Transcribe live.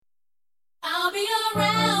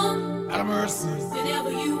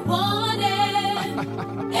Whenever you want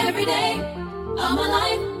it, every day of my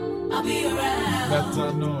life, I'll be around.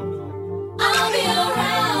 Better know. I'll be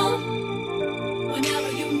around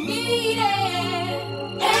whenever you need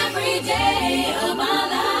it, every day of my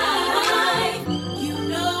life. You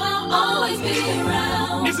know I'll always be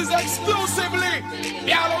around. This is exclusively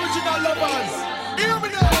the All Original Lovers. Hear me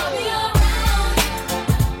now. I'll be around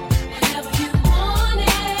whenever you want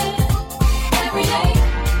it, every day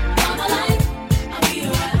of my life. I'll be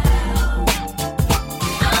around.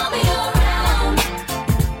 I'll be around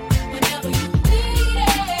whenever you need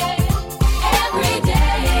it, every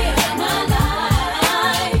day of my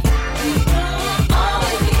life. You know I'll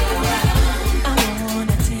always be around. I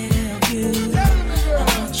wanna tell you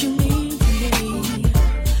what you mean to me.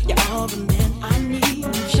 You're all the man I need.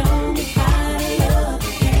 Show me how to love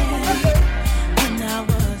again. When I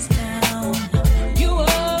was down, you were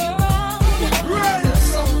around. You're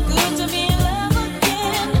so good to be in love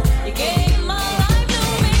again. You gave my life to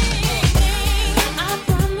me. I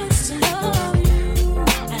promise to love you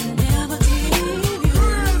and never to leave you.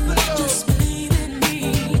 Just believe in me,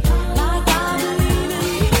 like I believe in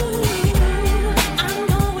you. I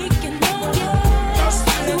know we can make it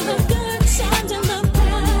through the good times and the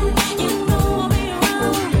bad. You know I'll be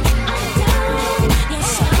around. I'm down,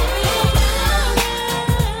 yes I'll be around.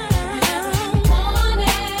 Whenever you want it,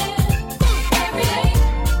 every day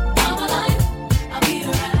of my life, I'll be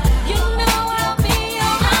around. You know I'll be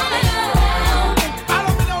around. I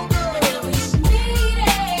love me now, girl. Whenever you need it,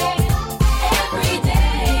 every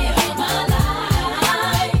day of my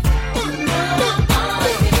life. You know I'll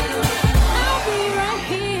always be around. I'll be right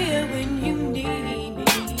here when you need me.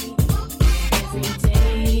 Every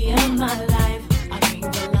day of my life, I bring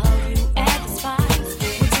the love you and the spice.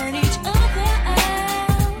 We turn each other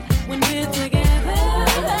out when we're together.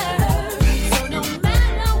 So no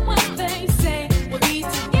matter what they say, we'll be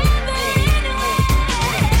together anyway.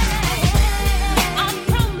 I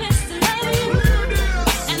promise to love you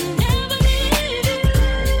and never leave you.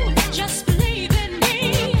 Just believe in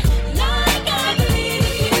me, like I believe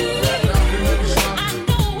in you. I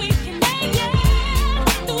know we can make it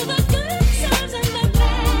through the good times and the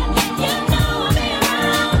bad. You know I'll be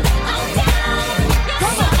around. I'm down.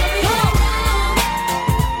 Yes, I'll be around.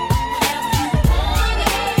 Whenever you want it,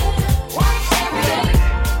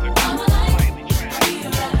 every day of my life, I'll be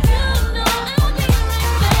around. You know I'll be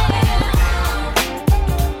right there.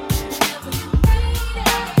 Whenever you need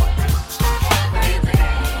it, every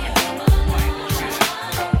day of my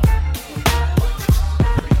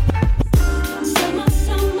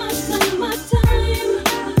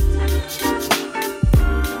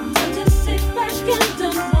Just sit back and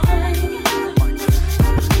unwind.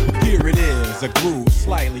 Here it is, a groove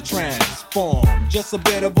slightly transformed. Just a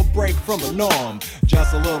bit of a break from the norm.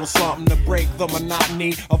 Just a little something to break the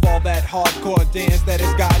monotony of all that hardcore dance that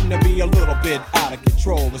has gotten to be a little bit out of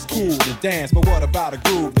control. It's cool to dance, but what about a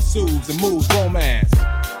groove that soothes and moves romance?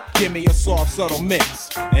 Give me a soft, subtle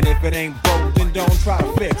mix. And if it ain't broke, then don't try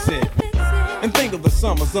to fix it. And think of the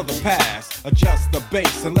summers of the past. Adjust the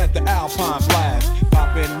bass and let the Alpine blast.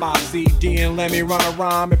 Pop in my CD and let me run a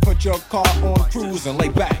rhyme. And put your car on cruise and lay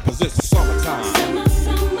back, cause it's summertime. Summertime.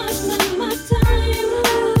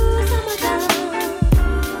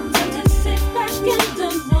 Just sit back and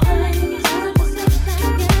unwind.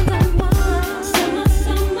 Summertime.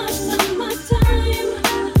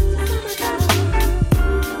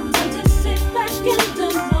 Just sit back and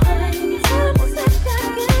unwind.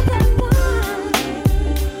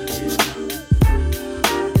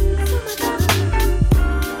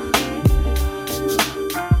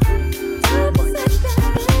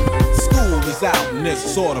 School is out and it's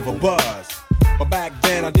sort of a buzz. But back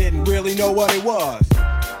then I didn't really know what it was.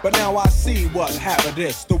 But now I see what happened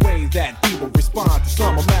is the way that people respond to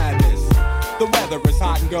summer madness. The weather is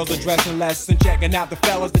hot and girls are dressing less and checking out the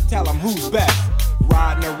fellas to tell them who's best.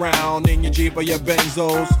 Riding around in your Jeep or your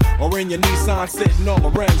Benzos, or in your Nissan sitting on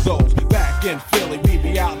Lorenzo's. Back in Philly, we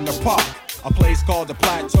be out in the park. A place called the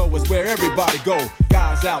Plateau is where everybody go.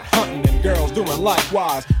 Guys out hunting and girls doing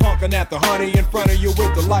likewise. Honking at the honey in front of you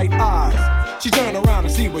with the light eyes. She turn around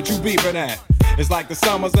and see what you beeping at. It's like the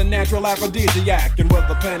summer's a natural aphrodisiac. And with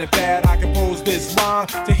a pen and pad I compose this rhyme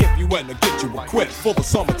to hip you and to get you equipped for the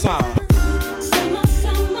summertime.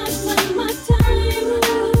 Summertime.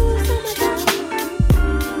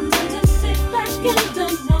 Just sit back and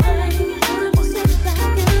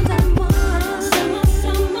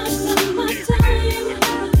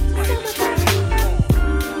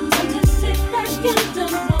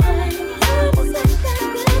unwind.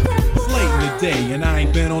 It's late in the day and I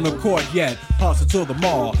ain't been on the court yet. Hustle to the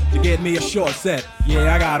mall to get me a short set.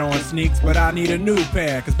 Yeah, I got on sneaks, but I need a new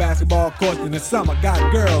pair. Cause basketball courts in the summer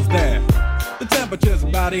got girls there. The temperature's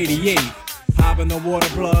about 88. Hop in the water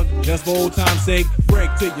plug, just for old time's sake.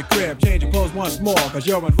 Break to your crib, change your clothes once more. Cause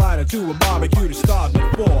you're invited to a barbecue to start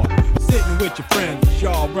before. Sitting with your friends,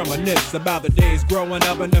 y'all reminisce about the days growing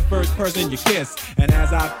up and the first person you kiss. And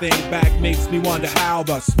as I think back, makes me wonder how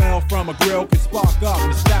the smell from a grill can spark up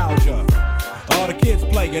nostalgia. All the kids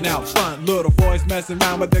playing out front, little boys messing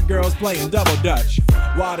around with the girls playing double dutch.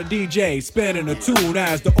 While the DJ spinning a tune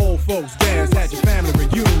as the old folks dance at your family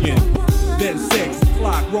reunion. Then 6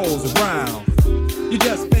 o'clock rolls around. You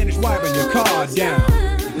just finished wiping your car down.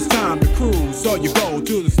 It's time to cruise, so you go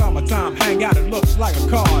to the summertime hangout. It looks like a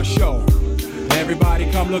car show. Everybody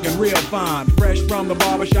come looking real fine, fresh from the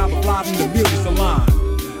barbershop or fly from the beauty salon.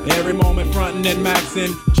 Every moment frontin' and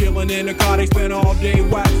maxin', chillin' in the car, they spend all day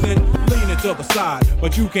waxin'. Leaning to the side,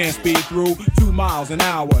 but you can't speed through 2 miles an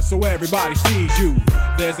hour, so everybody sees you.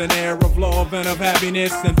 There's an air of love and of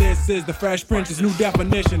happiness, and this is the Fresh Prince's new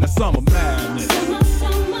definition of summer madness.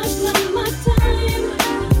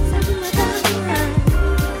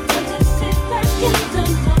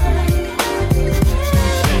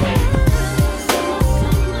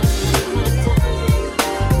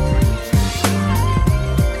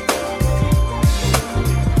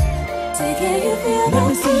 Let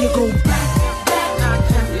me see you go back.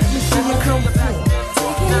 Let me see you come forth.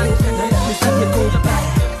 Let me see you go back.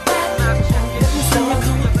 Let me see you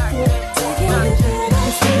come forth. Let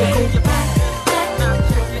me see you go back.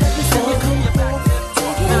 Let me see you come forth.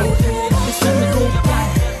 Let me see you go back.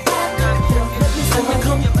 Let me see you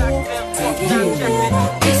come forth.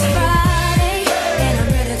 It's Friday and I'm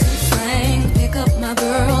ready to sing. Pick up my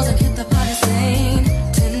girls and hit the party scene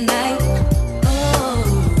tonight. Oh,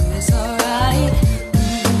 it's alright.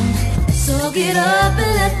 So get up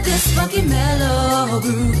and let this funky mellow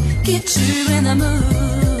groove get you in the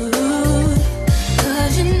mood.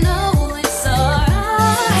 Cause you know it's alright.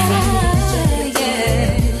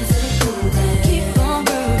 Yeah. Keep on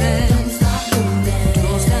grooving. Don't stop moving.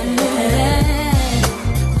 Don't stop moving.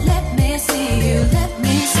 Let me see you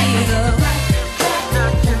go.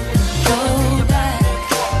 Go back.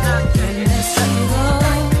 Let me see you go.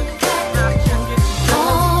 Alright.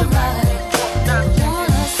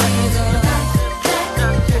 Wanna see you go.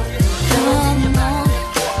 Come on.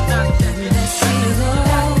 Let me see you go.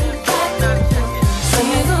 See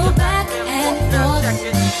you go back and forth.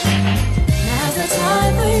 Now's the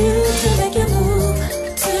time for you to make your move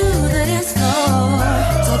to the dance floor.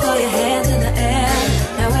 So throw your hands in the air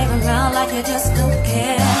and wave around like you just don't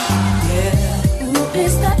care. Yeah. Ooh,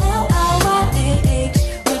 it's the LLYAH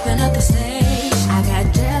whipping up the stage. I got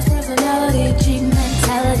jazz personality, G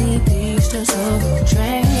mentality, beats to soul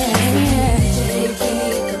train.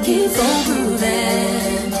 Keep on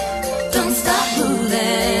grooving. Don't stop moving.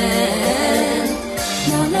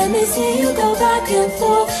 Now let me see you go back and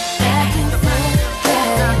forth, back and forth.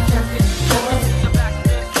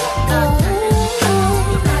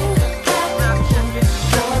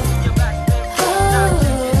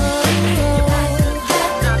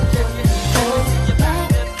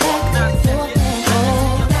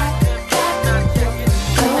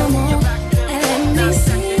 Come on, and let me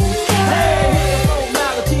see you go.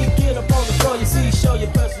 Normality, get up on the floor, you see, show your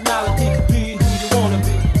personality, be who you wanna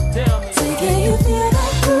be. Tell me. Say, can you feel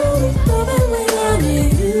that groove moving without me?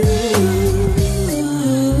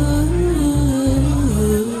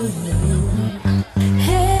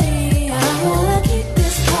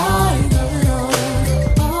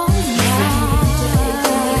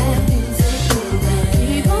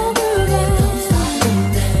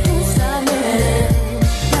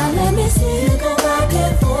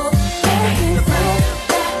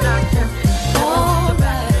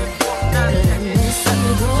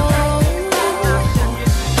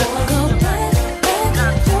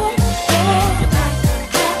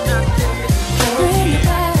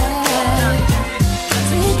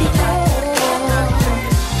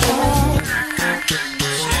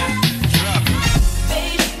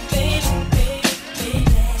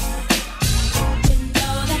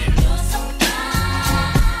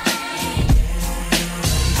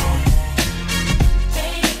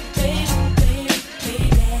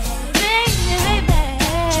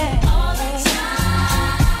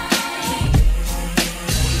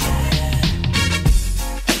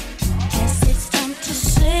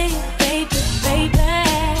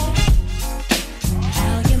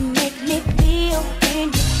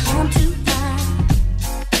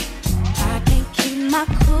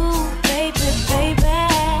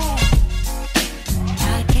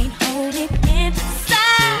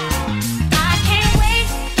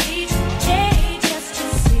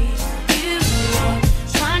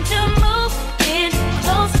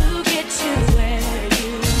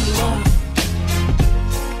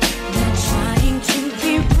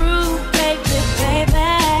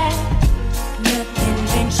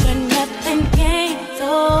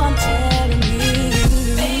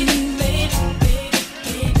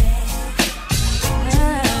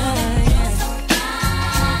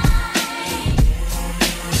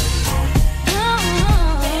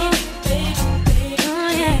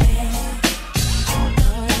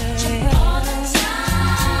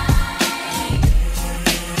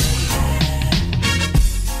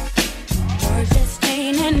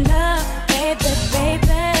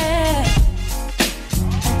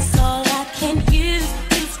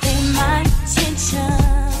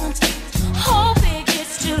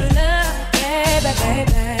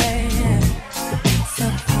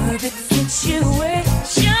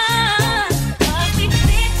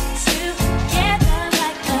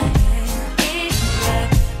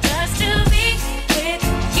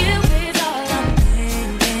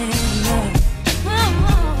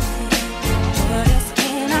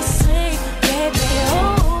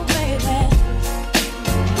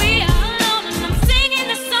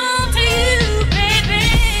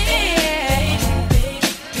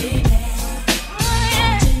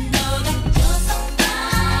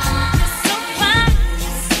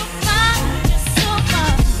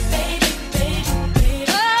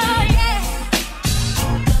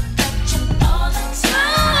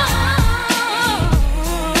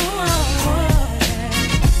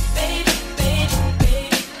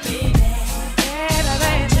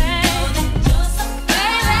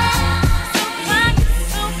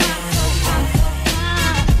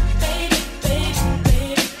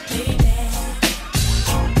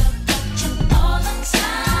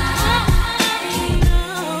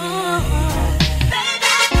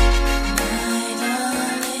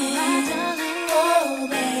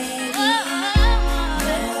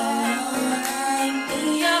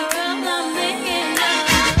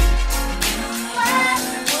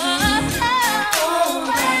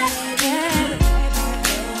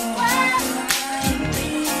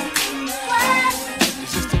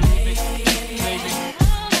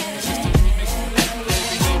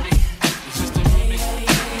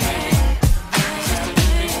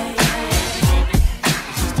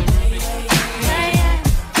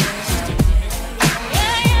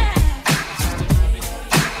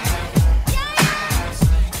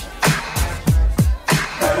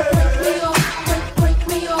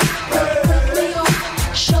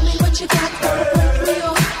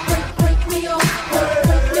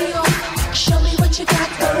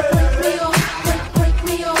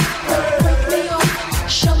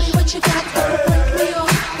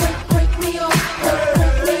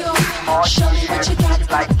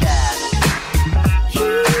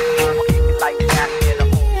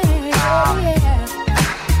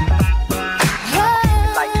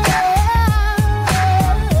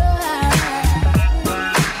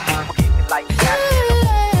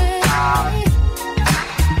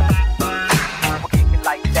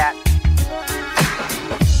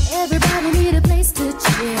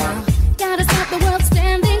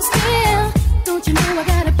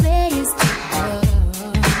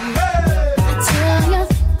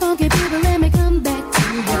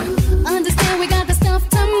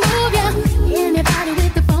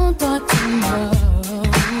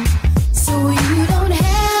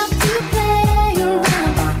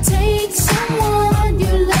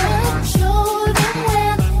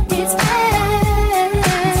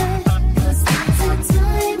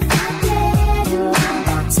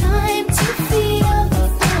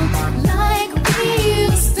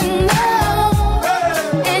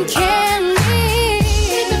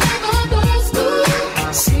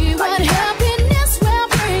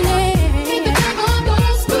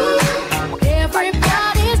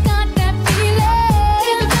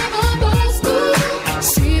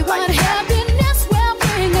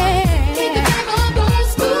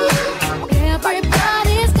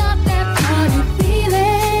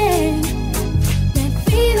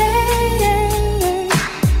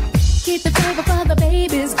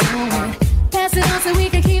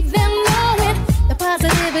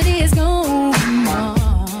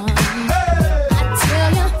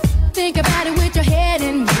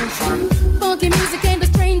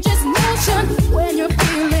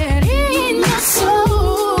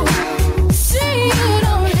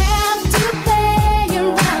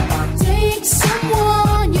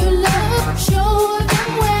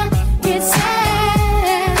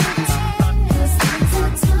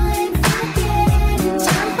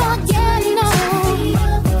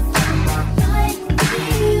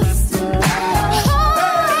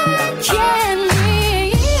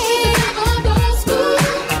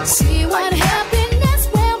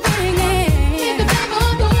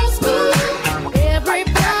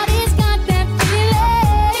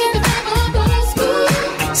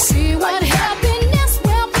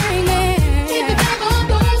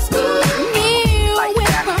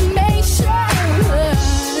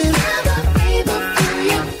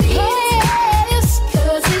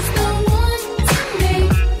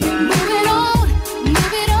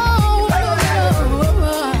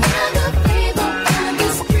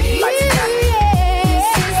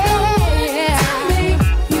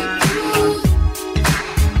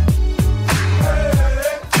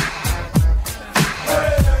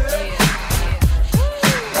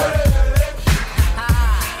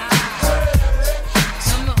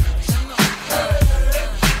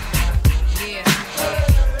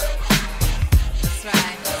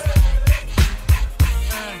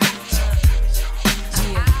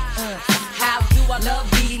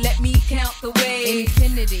 days.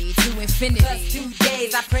 Infinity to infinity. Plus 2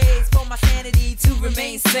 days I praise for my sanity to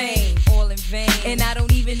remain sane. All in vain. And I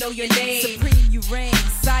don't even know your name. Supreme you reign.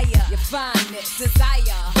 Sire, Your fineness.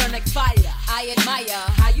 desire, Burn like fire. I admire.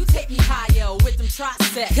 how you take me higher with them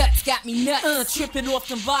triceps. Cuts got me nuts. Tripping off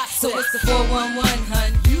them boxes. So it's the 411,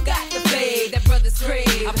 hun. You got the fade, that brother's crave.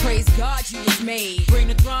 I praise God you was made. Bring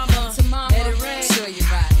the drama To mama. let it rain. Sure you're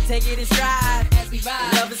right. Take it in stride As we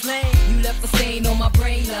ride. Love is lame. You left a stain on my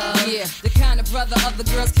brain, love. Yeah. The kind of brother other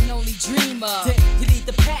girls can only dream of. You need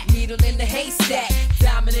the pack. Needle in the haystack.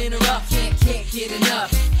 Diamond in the rough. Can't get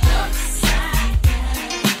enough.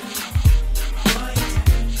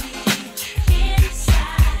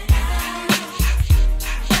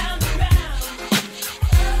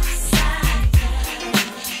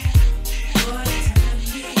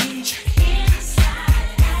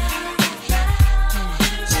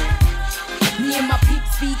 Me and my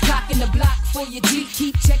peeps be clocking the block for your G.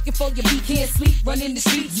 Keep checking for your beat. Can't sleep, running the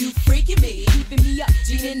street. You freaking me. Keeping me up,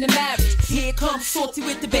 Gene in the marriage. Here comes Salty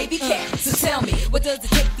with the baby cat. So tell me, what does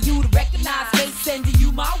it take for you to recognize They sending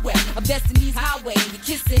you my way. of destiny's highway? You're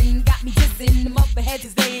kissing, got me dissing. Them upper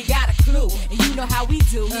heads, they ain't got a clue. And you know how we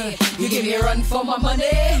do here. You give me a run for my money.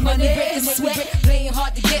 Money breaking sweat, playing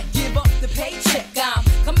hard to get. Give up the paycheck. I'm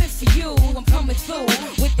coming for you, I'm coming through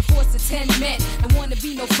with the force of 10 men. I wanna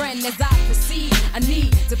be no friend as I proceed. I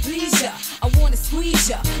need to please ya. I wanna squeeze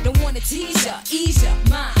ya, don't wanna tease ya. Ease ya,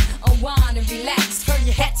 mind, unwind and relax. Turn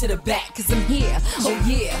your head to the back. Cause I'm here, oh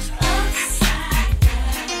yeah.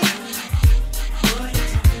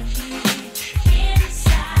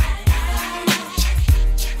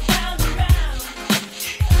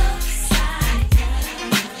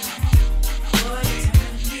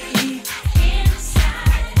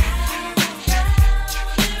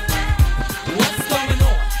 What's going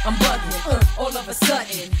on? I'm bugging. All of a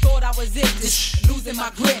sudden, thought I was it. Just losing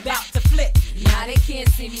my grip. About to flip. Now they can't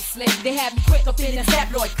see me slip. They have me quick up in a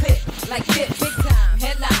tabloid clip. Like this, big time,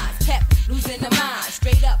 headlines, pep, losing the mind.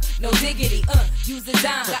 Straight up, no diggity, use a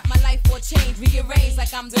dime. Got my life for change, rearranged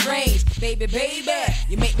like I'm deranged. Baby, baby,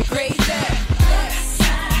 you make me crazy. Yeah.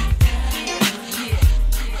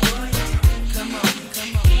 Come on,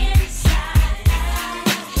 come on.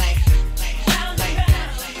 Like that.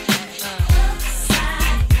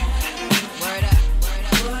 Word up.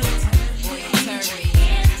 Boy, you turn me.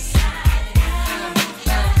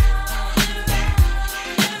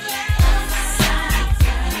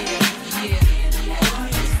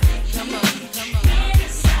 Come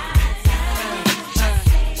on.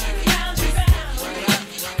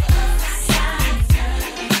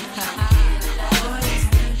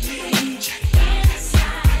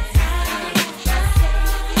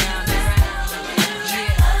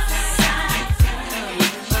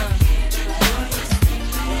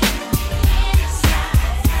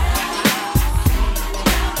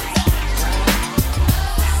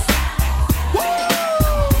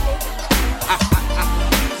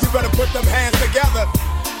 You better put them hands together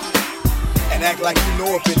and act like you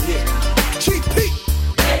know up in here. Chief Pete.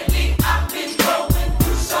 Lately I've been going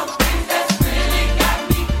through something that's really got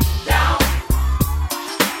me down.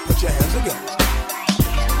 Put your hands together.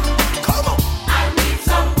 Come on. I need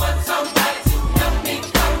someone, somebody to help me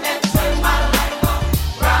come and turn my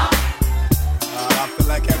life around. I feel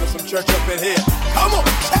like having some church up in here. Come on,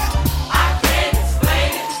 chat. I can't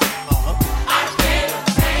explain it. I can't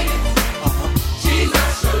obtain it.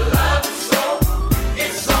 Jesus, your love is so,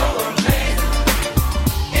 it's so amazing.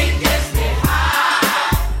 It gets me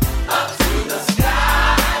high up to the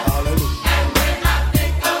sky. Hallelujah. And when I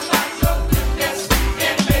think about your goodness,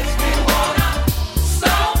 it makes me wanna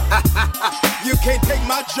slow. You can't take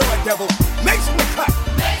my joy, devil. Makes me clap.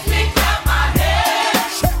 Makes me clap my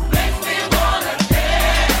hands. Check. Makes me wanna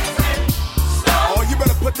dance and slow. Oh, you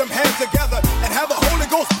better put them hands together and have a Holy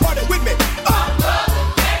Ghost party with me. Brother,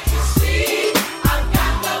 can't you see? I've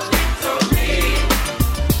got the victory.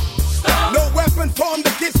 No weapon formed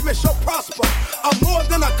against me shall prosper. I'm more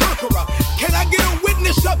than a conqueror. Can I get a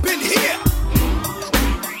witness up in here?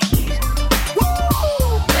 Woo!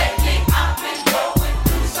 Lately I've been going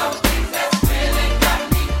through something that's really got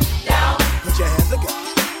me down. Put your hands together.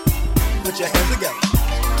 Put your hands together.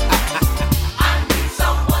 I need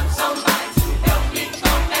someone, somebody to help me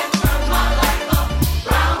come and turn my life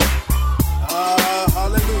around.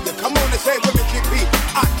 Hallelujah. Come on and say it with me, GP.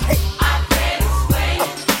 I can't explain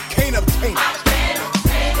it. can't obtain I it. can't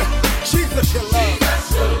obtain it. Jesus, your love.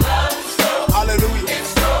 Jesus, your love is so, Hallelujah.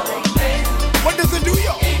 it's so amazing. What does it do,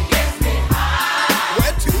 y'all? It gets me high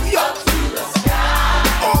Where to, y'all? up to the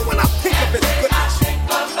sky. Oh, when I think of His goodness. Think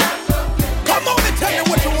about your goodness. Come on and tell me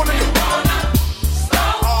what you want to do. Wanna slow.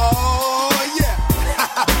 Oh, yeah.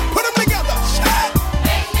 Put them together. Shout.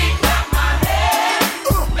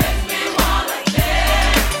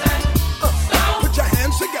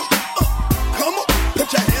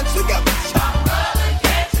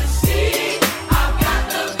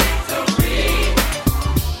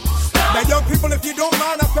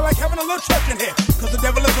 a little church in here. Cause the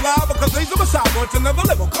devil is alive, because he's a messiah, going to another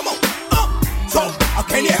level. Come on. So,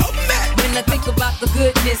 can you help me? When I think about the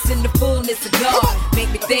goodness and the fullness of God, make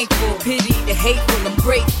me thankful, pity the hateful, I'm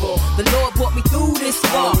grateful. The Lord brought me through this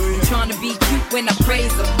far. I'm trying to be cute when I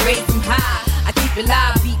praise Him, raise Him high. I keep it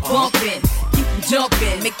live, beat bumping, keep Him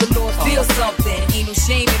jumping, make the Lord feel something. Ain't no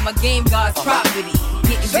shame in my game, God's property.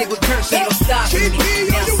 Getting big with Kirk, ain't no stopping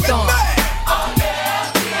me. Now storm.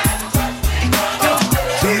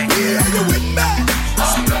 Are you with me?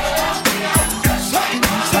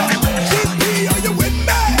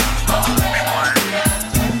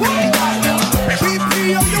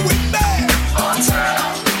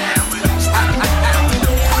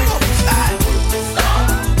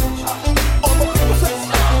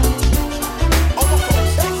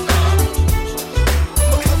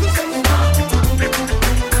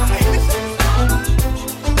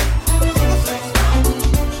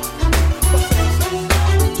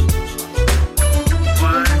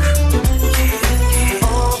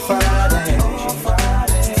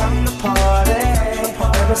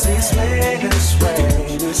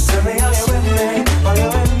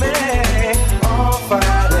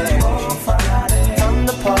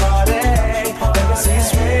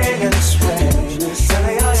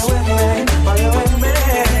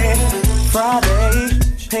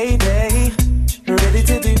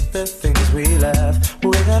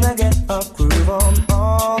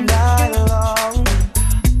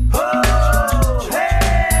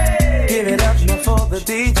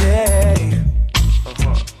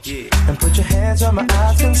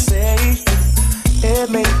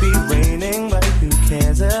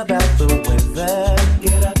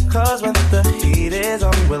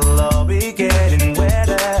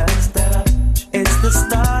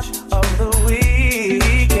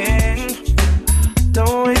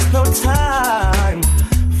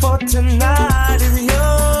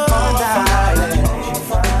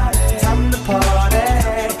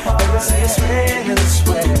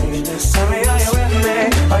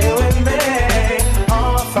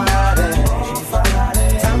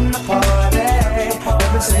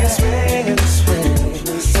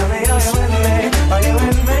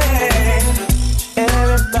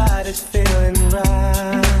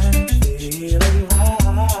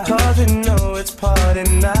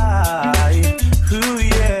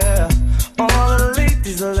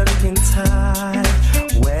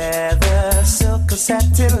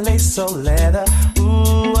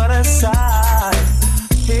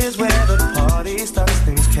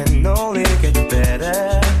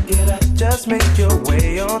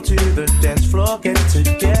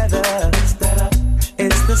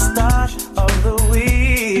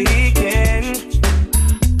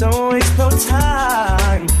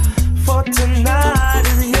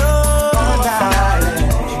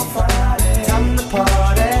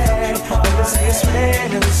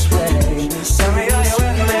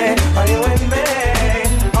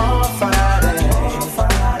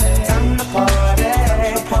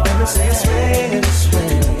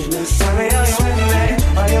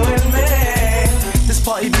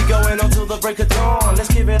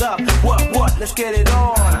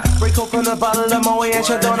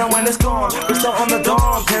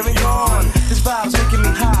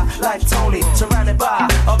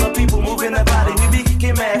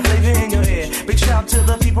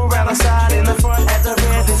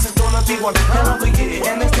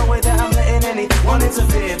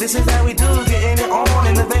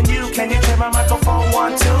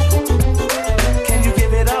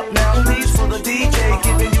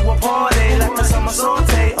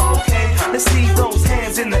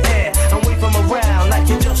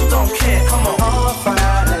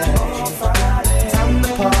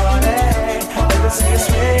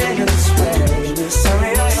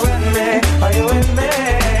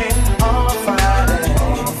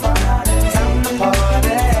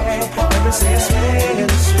 Say